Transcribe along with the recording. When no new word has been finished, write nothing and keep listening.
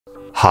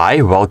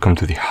Hi, welcome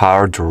to the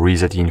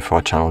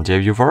HardReset.Info channel, dear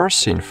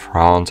viewers. In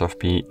front of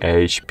me,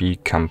 HP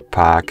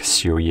Compaq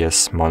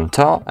series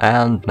monitor,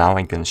 and now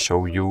I can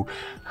show you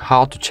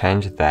how to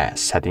change the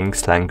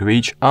settings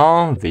language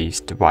on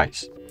this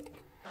device.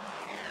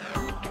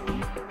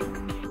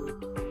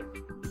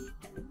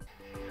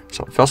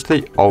 So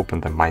firstly,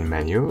 open the main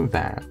menu,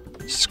 then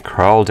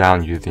scroll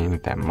down using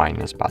the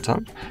minus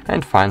button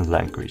and find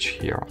language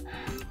here,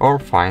 or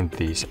find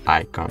this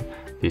icon.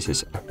 This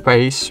is a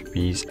face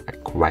with a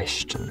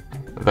question.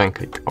 Then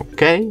click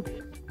OK.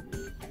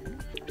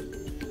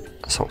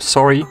 So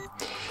sorry,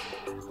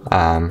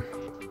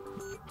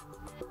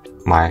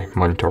 my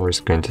monitor is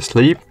going to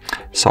sleep.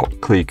 So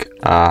click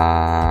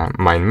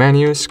main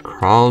menu,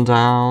 scroll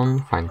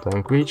down, find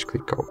language,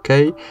 click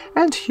OK,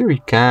 and here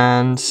you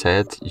can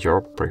set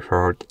your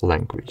preferred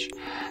language.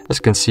 As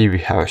you can see, we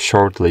have a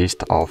short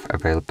list of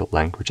available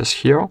languages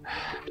here,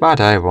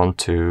 but I want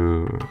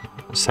to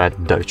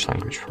set Dutch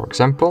language, for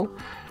example.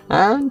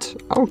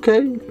 And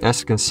OK,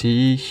 as you can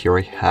see, here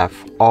I have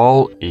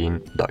all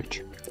in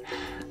Dutch.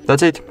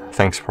 That's it.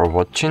 Thanks for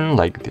watching.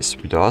 Like this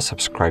video,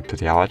 subscribe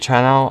to our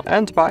channel,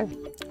 and bye.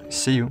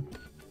 See you.